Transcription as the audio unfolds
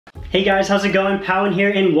Hey guys, how's it going? Pawinning here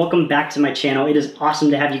and welcome back to my channel. It is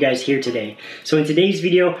awesome to have you guys here today. So in today's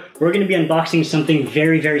video, we're going to be unboxing something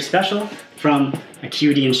very special from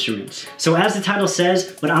Acuity instruments. So as the title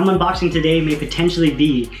says, what I'm unboxing today may potentially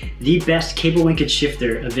be the best cable linkage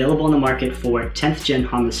shifter available on the market for 10th gen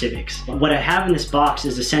Honda Civics. What I have in this box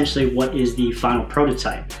is essentially what is the final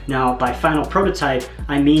prototype. Now by final prototype,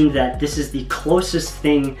 I mean that this is the closest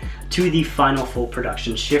thing to the final full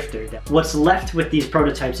production shifter. What's left with these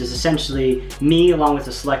prototypes is essentially me along with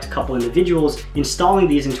a select couple individuals installing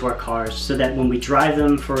these into our cars so that when we drive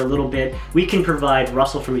them for a little bit, we can provide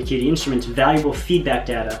Russell from Acuity Instruments valuable feedback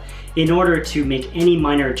data in order to make any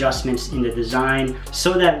minor adjustments in the design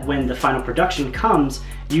so that when the final production comes,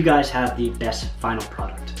 you guys have the best final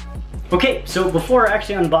product. Okay, so before I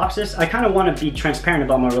actually unbox this, I kind of want to be transparent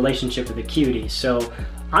about my relationship with Acuity. So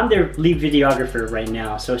I'm their lead videographer right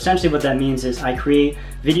now. So essentially what that means is I create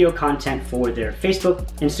video content for their Facebook,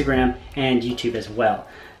 Instagram, and YouTube as well.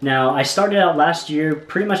 Now, I started out last year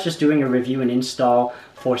pretty much just doing a review and install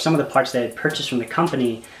for some of the parts that I had purchased from the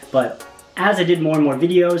company, but as I did more and more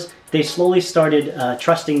videos, they slowly started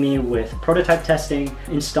trusting me with prototype testing,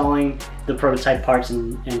 installing the prototype parts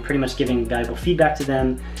and pretty much giving valuable feedback to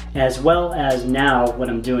them, as well as now what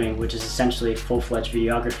I'm doing, which is essentially full-fledged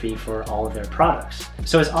videography for all of their products.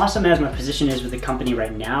 So as awesome as my position is with the company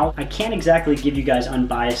right now, I can't exactly give you guys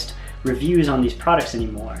unbiased reviews on these products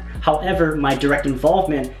anymore. However, my direct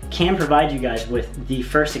involvement can provide you guys with the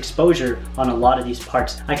first exposure on a lot of these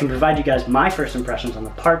parts. I can provide you guys my first impressions on the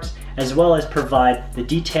parts, as well as provide the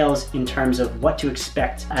details in terms of what to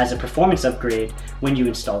expect as a performance upgrade when you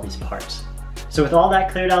install these parts. So with all that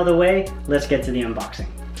cleared out of the way, let's get to the unboxing.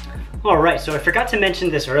 Alright, so I forgot to mention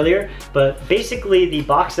this earlier, but basically the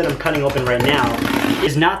box that I'm cutting open right now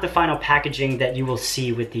is not the final packaging that you will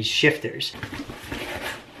see with these shifters.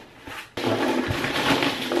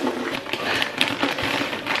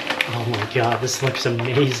 Oh my god, this looks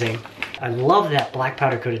amazing. I love that black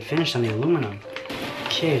powder coated finish on the aluminum.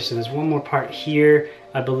 Okay, so there's one more part here.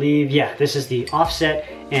 I believe, yeah, this is the offset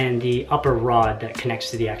and the upper rod that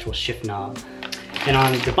connects to the actual shift knob. And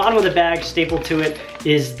on the bottom of the bag, stapled to it,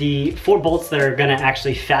 is the 4 bolts that are gonna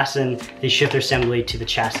actually fasten the shifter assembly to the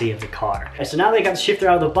chassis of the car. So now that I got the shifter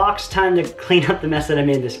out of the box, time to clean up the mess that I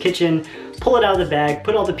made in this kitchen, pull it out of the bag,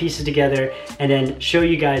 put all the pieces together, and then show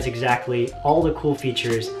you guys exactly all the cool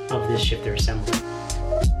features of this shifter assembly.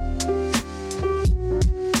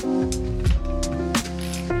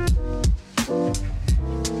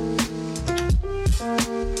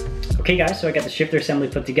 Okay guys, so I got the shifter assembly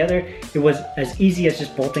put together. It was as easy as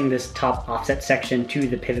just bolting this top offset section to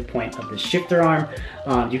the pivot point of the shifter arm.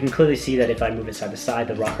 You can clearly see that if I move it side to side,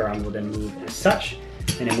 the rocker arm will then move as such.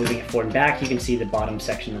 And then moving it forward and back, you can see the bottom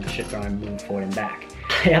section of the shifter arm move forward and back.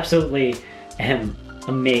 I absolutely am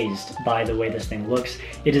amazed by the way this thing looks.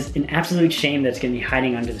 It is an absolute shame that it's going to be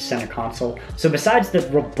hiding under the center console. So besides the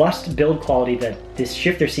robust build quality that this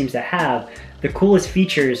shifter seems to have, the coolest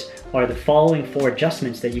features are the following 4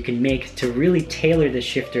 adjustments that you can make to really tailor the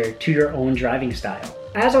shifter to your own driving style.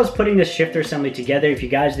 As I was putting this shifter assembly together, if you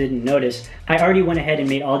guys didn't notice, I already went ahead and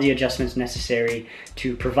made all the adjustments necessary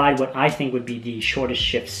to provide what I think would be the shortest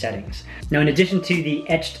shift settings. Now, in addition to the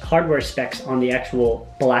etched hardware specs on the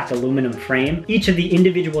actual black aluminum frame, each of the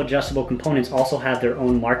individual adjustable components also have their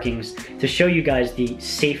own markings to show you guys the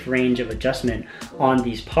safe range of adjustment on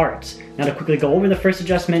these parts. Now to quickly go over the first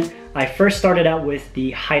adjustment, I first started out with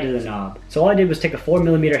the height of the knob. So all I did was take a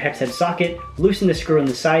 4mm hex head socket, loosen the screw on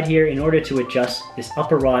the side here in order to adjust this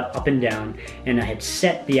upper rod up and down, and I had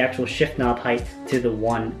set the actual shift knob height to the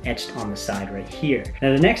one etched on the side right here.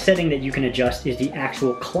 Now the next setting that you can adjust is the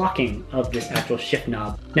actual clocking of this actual shift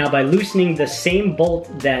knob. Now by loosening the same bolt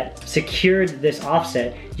that secured this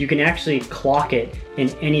offset, you can actually clock it in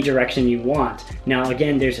any direction you want. Now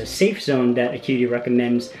again, there's a safe zone that Acuity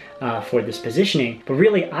recommends for this positioning, but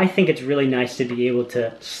really I think it's really nice to be able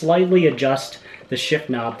to slightly adjust the shift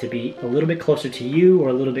knob to be a little bit closer to you or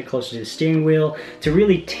a little bit closer to the steering wheel to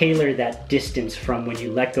really tailor that distance from when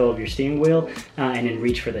you let go of your steering wheel and then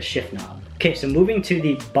reach for the shift knob. Okay, so moving to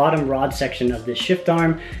the bottom rod section of the shift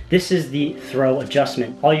arm, this is the throw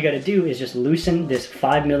adjustment. All you gotta do is just loosen this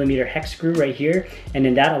 5mm hex screw right here, and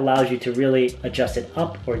then that allows you to really adjust it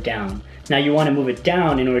up or down. Now you wanna move it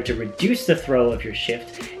down in order to reduce the throw of your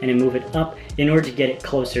shift, and then move it up in order to get it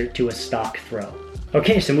closer to a stock throw.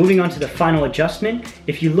 Okay, so moving on to the final adjustment.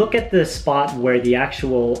 If you look at the spot where the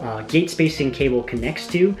actual gate spacing cable connects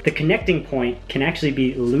to, the connecting point can actually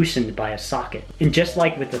be loosened by a socket. And just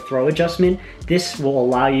like with the throw adjustment, this will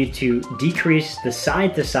allow you to decrease the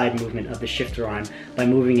side-to-side movement of the shifter arm by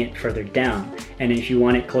moving it further down. And if you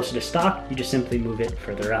want it closer to stock, you just simply move it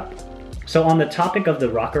further up. So on the topic of the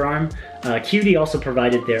rocker arm, Acuity also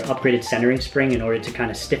provided their upgraded centering spring in order to kind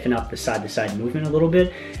of stiffen up the side-to-side movement a little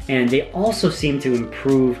bit. And they also seem to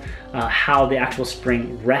improve how the actual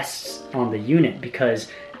spring rests on the unit, because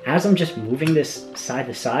as I'm just moving this side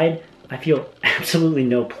to side, I feel absolutely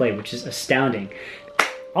no play, which is astounding.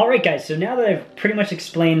 All right guys, so now that I've pretty much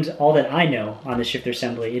explained all that I know on the shifter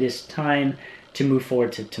assembly, it is time to move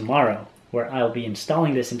forward to tomorrow, where I'll be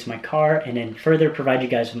installing this into my car and then further provide you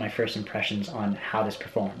guys with my first impressions on how this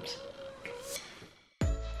performs.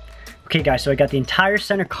 Okay guys, so I got the entire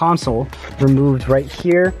center console removed right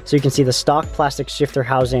here. So you can see the stock plastic shifter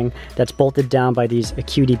housing that's bolted down by these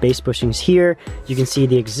Acuity base bushings here. You can see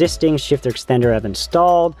the existing shifter extender I've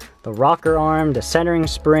installed, the rocker arm, the centering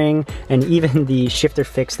spring, and even the shifter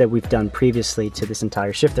fix that we've done previously to this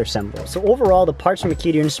entire shifter assembly. So overall, the parts from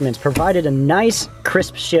Acuity Instruments provided a nice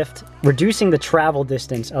crisp shift, reducing the travel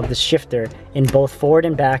distance of the shifter in both forward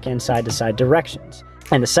and back and side-to-side directions.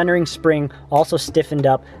 And the centering spring also stiffened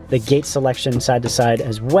up the gate selection side to side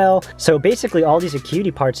as well. So basically all these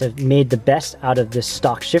Acuity parts have made the best out of this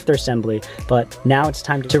stock shifter assembly, but now it's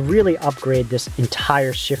time to really upgrade this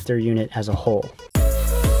entire shifter unit as a whole.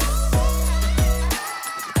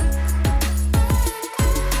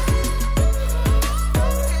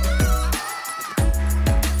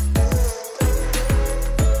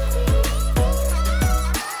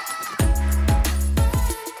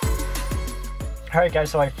 Alright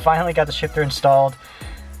guys, so I finally got the shifter installed.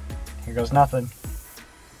 Here goes nothing.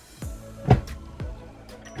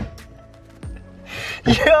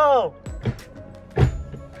 Yo!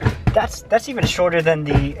 That's even shorter than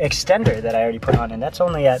the extender that I already put on, and that's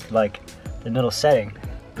only at like the middle setting.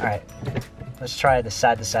 Alright, let's try the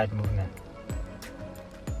side-to-side movement.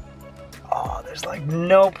 Oh, there's like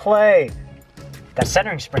no play. That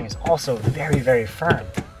centering spring is also very, very firm.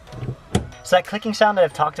 So that clicking sound that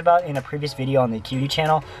I've talked about in a previous video on the Acuity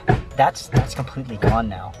channel, that's completely gone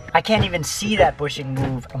now. I can't even see that bushing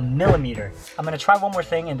move a millimeter. I'm gonna try one more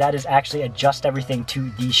thing, and that is actually adjust everything to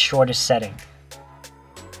the shortest setting.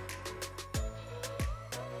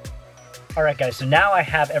 Alright guys, so now I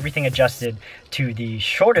have everything adjusted to the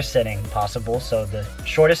shortest setting possible. So the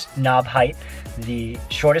shortest knob height, the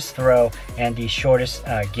shortest throw, and the shortest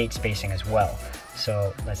gate spacing as well.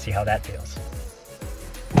 So let's see how that feels.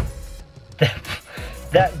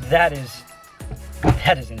 That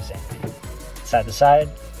is insane. Side to side.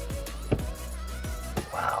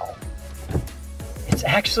 Wow. It's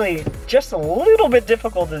actually just a little bit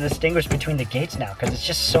difficult to distinguish between the gates now because it's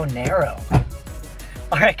just so narrow.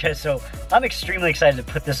 Alright guys, so I'm extremely excited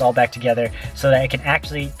to put this all back together so that I can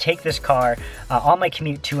actually take this car on my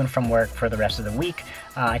commute to and from work for the rest of the week.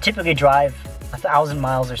 I typically drive 1,000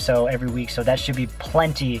 miles or so every week, so that should be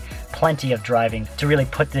plenty of driving to really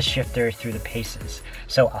put this shifter through the paces.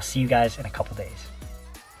 So I'll see you guys in a couple days.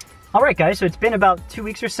 Alright guys, so it's been about 2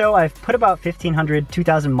 weeks or so. I've put about 1,500,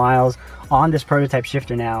 2,000 miles on this prototype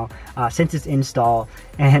shifter now since its install,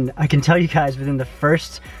 and I can tell you guys within the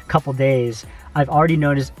first couple days I've already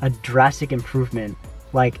noticed a drastic improvement.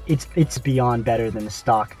 Like it's beyond better than the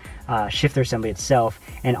stock shifter assembly itself,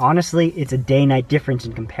 and honestly it's a day-night difference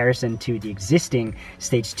in comparison to the existing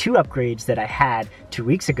stage 2 upgrades that I had 2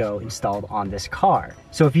 weeks ago installed on this car.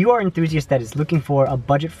 So if you are an enthusiast that is looking for a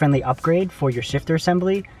budget-friendly upgrade for your shifter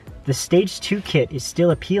assembly, the stage 2 kit is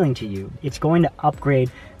still appealing to you. It's going to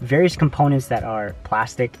upgrade various components that are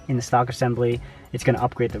plastic in the stock assembly. It's going to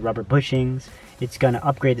upgrade the rubber bushings. It's going to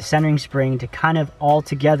upgrade the centering spring to kind of all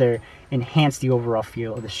together enhance the overall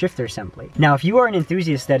feel of the shifter assembly. Now, if you are an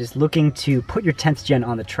enthusiast that is looking to put your 10th gen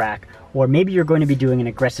on the track, or maybe you're going to be doing an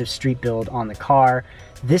aggressive street build on the car,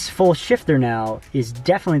 this full shifter now is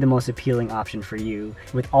definitely the most appealing option for you.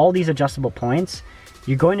 With all these adjustable points,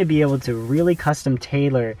 you're going to be able to really custom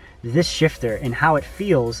tailor this shifter and how it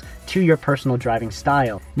feels to your personal driving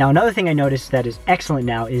style. Now, another thing I noticed that is excellent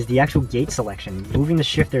now is the actual gate selection. Moving the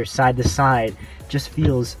shifter side to side just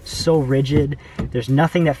feels so rigid. There's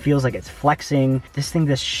nothing that feels like it's flexing. This thing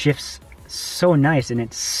just shifts so nice and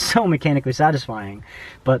it's so mechanically satisfying.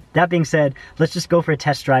 But that being said, let's just go for a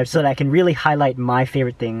test drive so that I can really highlight my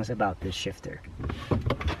favorite things about this shifter.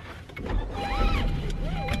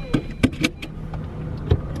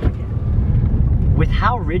 With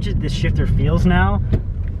how rigid this shifter feels now,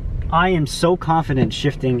 I am so confident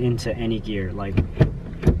shifting into any gear. Like,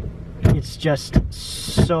 it's just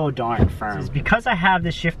so darn firm. Because I have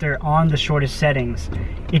the shifter on the shortest settings,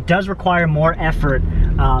 it does require more effort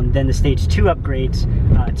than the stage 2 upgrades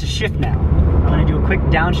to shift now. I'm gonna do a quick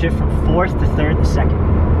downshift from 4th to 3rd to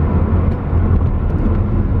 2nd.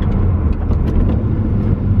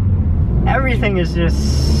 Everything is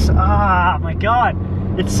just, ah, my God.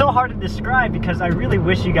 It's so hard to describe because I really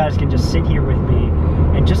wish you guys can just sit here with me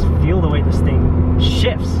and just feel the way this thing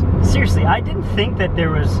shifts. Seriously, I didn't think that there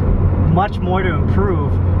was much more to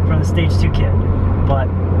improve from the stage 2 kit, but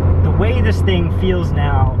the way this thing feels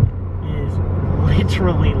now is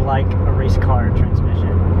literally like a race car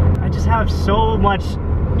transmission. I just have so much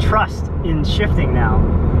trust in shifting now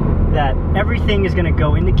that everything is gonna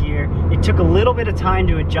go into gear. It took a little bit of time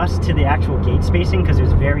to adjust to the actual gate spacing because it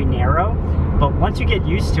was very narrow, but once you get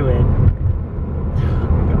used to it,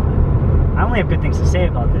 I only have good things to say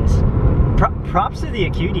about this. Props to the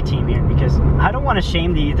Acuity team here, because I don't want to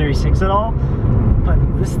shame the E36 at all, but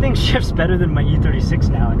this thing shifts better than my E36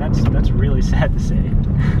 now, and that's really sad to say.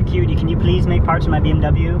 Acuity, can you please make parts of my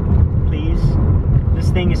BMW? Please? This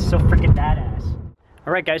thing is so freaking badass.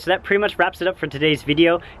 Alright guys, so that pretty much wraps it up for today's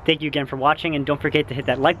video. Thank you again for watching, and don't forget to hit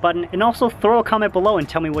that like button, and also throw a comment below and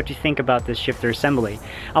tell me what you think about this shifter assembly.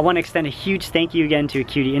 I want to extend a huge thank you again to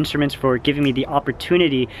Acuity Instruments for giving me the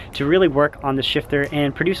opportunity to really work on the shifter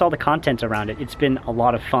and produce all the content around it. It's been a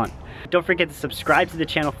lot of fun. Don't forget to subscribe to the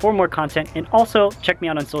channel for more content, and also check me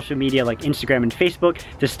out on social media like Instagram and Facebook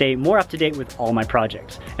to stay more up to date with all my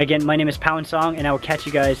projects. Again, my name is Pawinning, and I will catch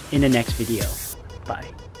you guys in the next video. Bye.